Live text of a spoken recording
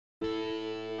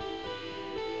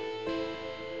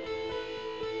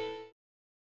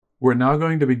We're now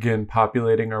going to begin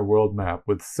populating our world map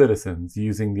with citizens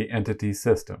using the entity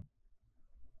system.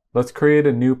 Let's create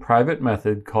a new private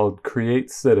method called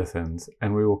createCitizens,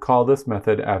 and we will call this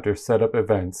method after setup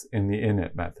events in the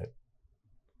init method.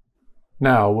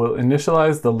 Now we'll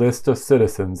initialize the list of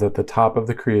citizens at the top of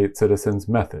the createCitizens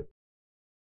method.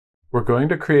 We're going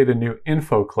to create a new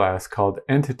info class called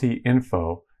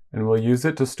entityInfo, and we'll use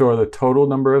it to store the total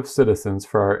number of citizens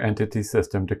for our entity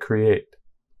system to create.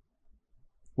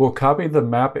 We'll copy the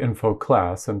mapInfo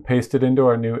class and paste it into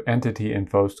our new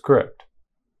entityInfo script.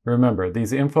 Remember,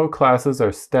 these info classes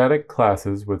are static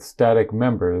classes with static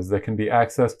members that can be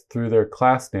accessed through their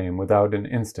class name without an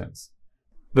instance.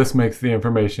 This makes the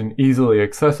information easily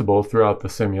accessible throughout the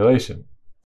simulation.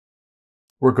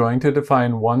 We're going to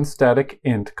define one static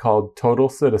int called total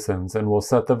citizens, and we'll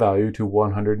set the value to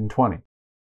 120.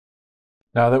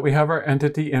 Now that we have our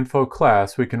entityInfo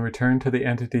class, we can return to the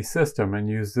entity system and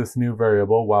use this new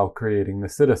variable while creating the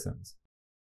citizens.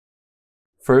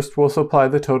 First, we'll supply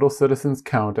the total citizens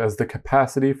count as the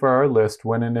capacity for our list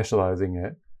when initializing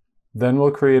it. Then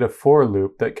we'll create a for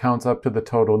loop that counts up to the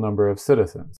total number of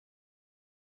citizens.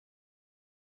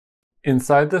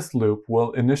 Inside this loop,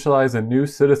 we'll initialize a new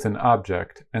citizen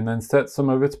object and then set some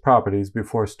of its properties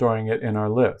before storing it in our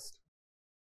list.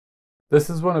 This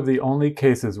is one of the only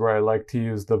cases where I like to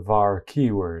use the var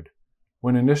keyword.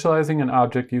 When initializing an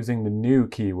object using the new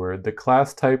keyword, the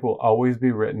class type will always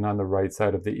be written on the right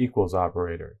side of the equals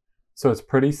operator, so it's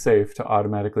pretty safe to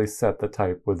automatically set the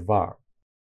type with var.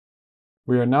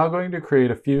 We are now going to create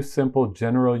a few simple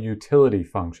general utility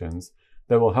functions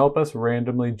that will help us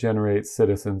randomly generate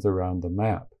citizens around the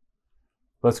map.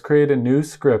 Let's create a new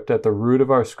script at the root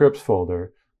of our scripts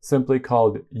folder, simply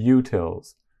called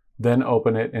Utils, then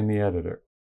open it in the editor.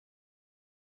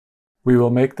 We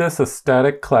will make this a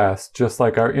static class just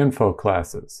like our info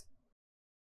classes.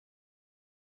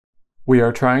 We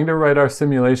are trying to write our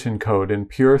simulation code in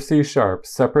pure C#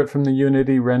 separate from the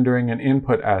Unity rendering and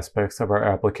input aspects of our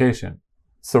application.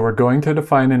 So we're going to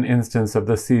define an instance of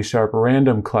the C#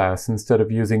 random class instead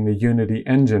of using the Unity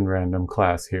engine random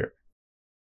class here.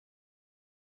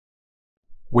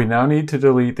 We now need to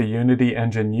delete the Unity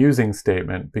engine using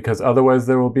statement because otherwise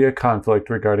there will be a conflict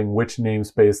regarding which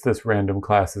namespace this random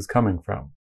class is coming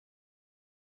from.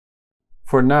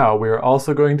 For now, we are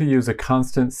also going to use a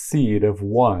constant seed of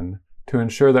 1 to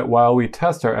ensure that while we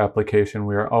test our application,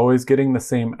 we are always getting the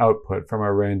same output from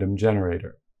our random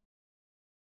generator.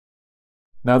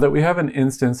 Now that we have an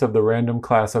instance of the random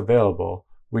class available,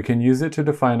 we can use it to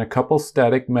define a couple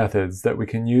static methods that we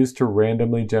can use to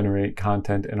randomly generate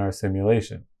content in our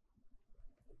simulation.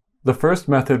 The first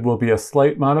method will be a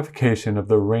slight modification of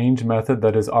the range method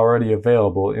that is already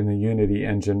available in the Unity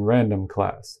engine random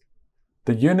class.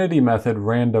 The Unity method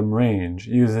randomRange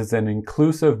uses an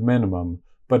inclusive minimum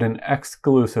but an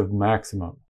exclusive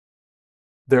maximum.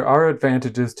 There are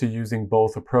advantages to using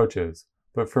both approaches,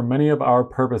 but for many of our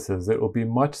purposes it will be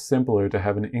much simpler to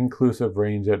have an inclusive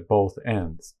range at both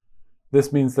ends.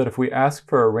 This means that if we ask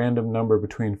for a random number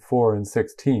between 4 and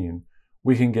 16,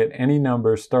 we can get any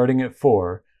number starting at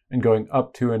 4 and going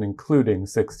up to and including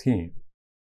 16.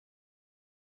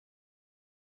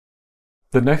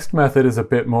 The next method is a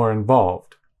bit more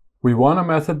involved. We want a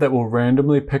method that will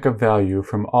randomly pick a value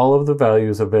from all of the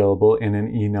values available in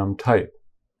an Enum type.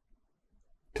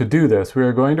 To do this, we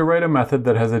are going to write a method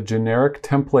that has a generic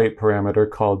template parameter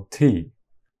called t.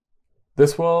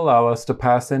 This will allow us to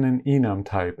pass in an enum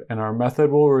type, and our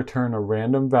method will return a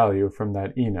random value from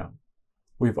that enum.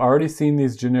 We've already seen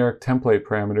these generic template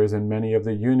parameters in many of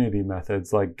the Unity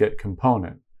methods like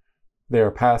getComponent. They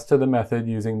are passed to the method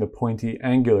using the pointy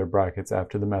angular brackets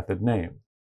after the method name.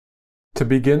 To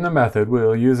begin the method, we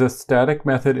will use a static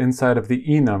method inside of the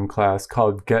enum class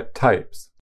called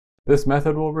getTypes. This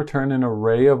method will return an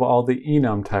array of all the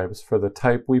enum types for the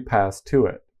type we pass to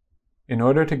it. In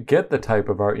order to get the type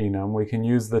of our enum, we can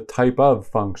use the typeOf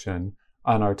function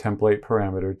on our template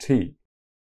parameter t.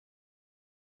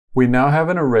 We now have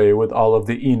an array with all of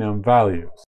the enum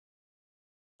values.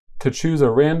 To choose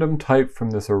a random type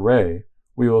from this array,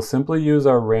 we will simply use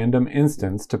our random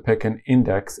instance to pick an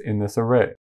index in this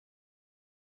array.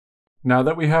 Now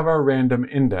that we have our random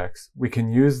index, we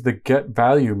can use the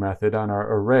getValue method on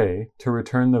our array to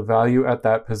return the value at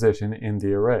that position in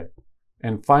the array.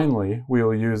 And finally, we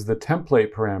will use the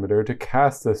template parameter to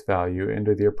cast this value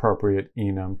into the appropriate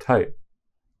enum type.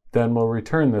 Then we'll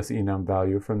return this enum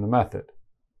value from the method.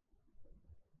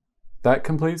 That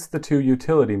completes the two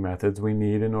utility methods we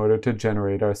need in order to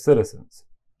generate our citizens.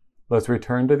 Let's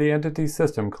return to the entity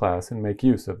system class and make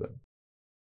use of them.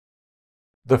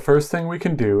 The first thing we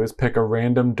can do is pick a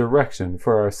random direction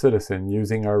for our citizen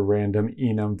using our random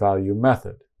enum value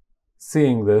method.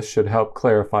 Seeing this should help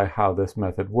clarify how this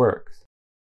method works.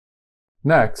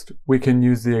 Next, we can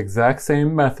use the exact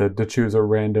same method to choose a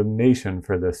random nation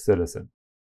for this citizen.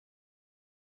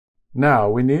 Now,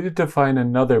 we need to define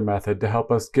another method to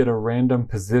help us get a random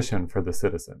position for the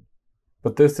citizen.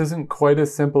 But this isn't quite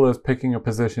as simple as picking a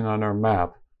position on our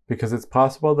map, because it's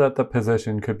possible that the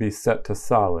position could be set to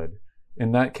solid.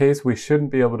 In that case, we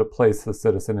shouldn't be able to place the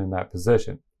citizen in that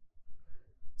position.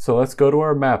 So let's go to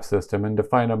our map system and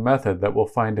define a method that will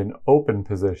find an open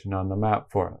position on the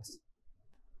map for us.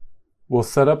 We'll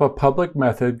set up a public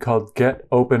method called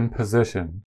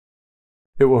getOpenPosition.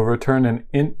 It will return an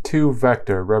int2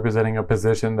 vector representing a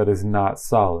position that is not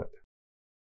solid.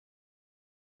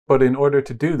 But in order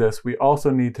to do this, we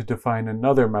also need to define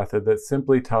another method that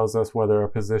simply tells us whether a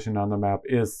position on the map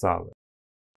is solid.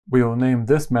 We will name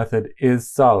this method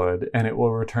isSolid, and it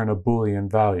will return a Boolean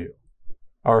value.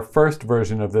 Our first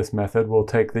version of this method will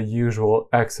take the usual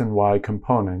x and y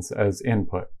components as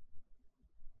input.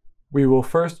 We will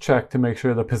first check to make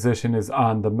sure the position is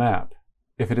on the map.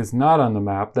 If it is not on the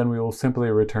map, then we will simply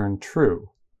return true.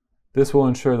 This will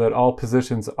ensure that all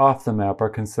positions off the map are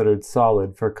considered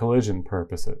solid for collision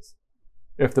purposes.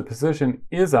 If the position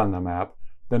is on the map,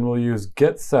 then we'll use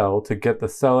getCell to get the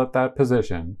cell at that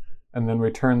position, and then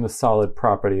return the solid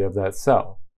property of that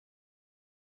cell.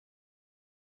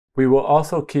 We will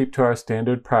also keep to our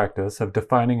standard practice of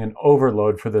defining an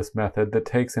overload for this method that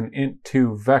takes an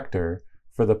int2 vector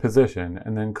for the position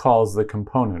and then calls the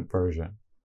component version.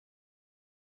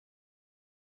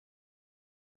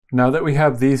 Now that we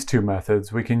have these two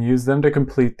methods, we can use them to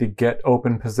complete the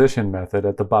getOpenPosition method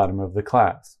at the bottom of the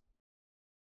class.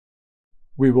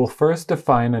 We will first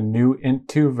define a new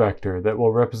int2 vector that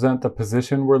will represent the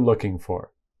position we're looking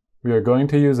for. We are going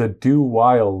to use a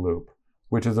do-while loop,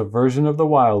 which is a version of the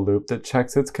while loop that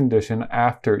checks its condition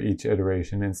after each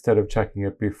iteration instead of checking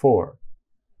it before.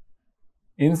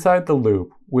 Inside the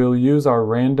loop, we'll use our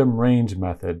randomRange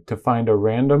method to find a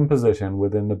random position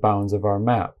within the bounds of our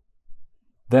map.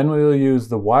 Then we will use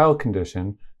the while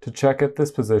condition to check if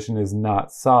this position is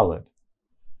not solid.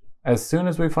 As soon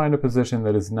as we find a position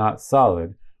that is not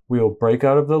solid, we will break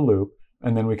out of the loop,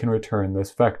 and then we can return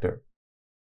this vector.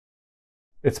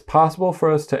 It's possible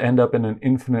for us to end up in an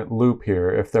infinite loop here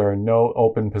if there are no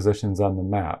open positions on the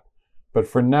map, but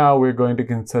for now we're going to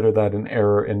consider that an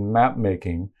error in map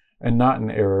making and not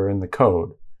an error in the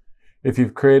code. If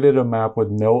you've created a map with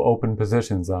no open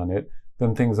positions on it,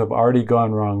 then things have already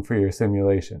gone wrong for your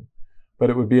simulation.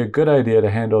 But it would be a good idea to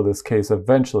handle this case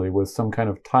eventually with some kind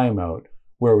of timeout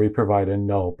where we provide a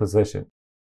null position.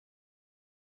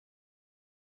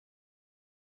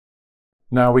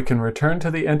 Now we can return to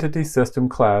the Entity System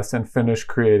class and finish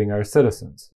creating our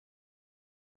citizens.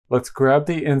 Let's grab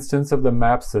the instance of the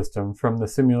map system from the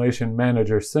Simulation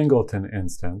Manager singleton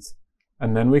instance,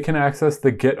 and then we can access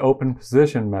the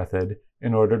getOpenPosition method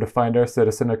in order to find our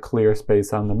citizen a clear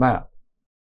space on the map.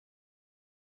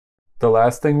 The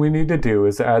last thing we need to do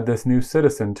is add this new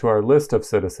citizen to our list of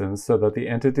citizens so that the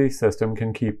entity system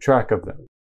can keep track of them.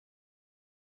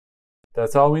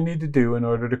 That's all we need to do in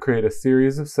order to create a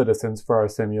series of citizens for our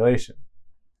simulation.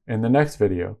 In the next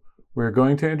video, we're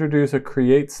going to introduce a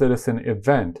createCitizen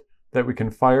event that we can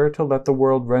fire to let the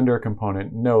world render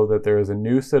component know that there is a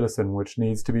new citizen which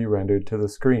needs to be rendered to the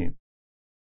screen.